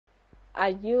Are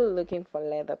you looking for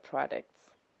leather products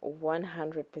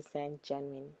 100%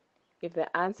 genuine? If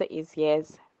the answer is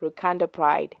yes, Rukanda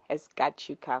Pride has got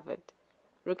you covered.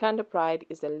 Rukanda Pride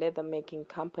is a leather making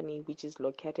company which is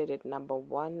located at number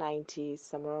 190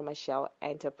 Samora Machel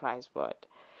Enterprise Road.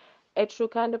 At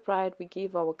Rukanda Pride, we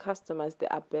give our customers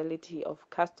the ability of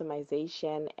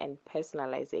customization and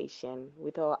personalization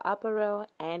with our apparel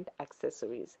and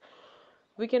accessories.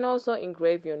 We can also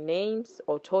engrave your names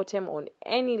or totem on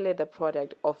any leather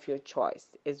product of your choice,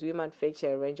 as we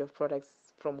manufacture a range of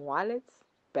products from wallets,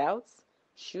 belts,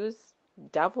 shoes,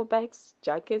 duffel bags,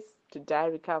 jackets to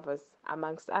diary covers,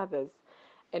 amongst others.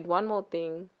 And one more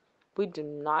thing, we do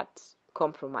not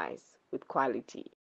compromise with quality.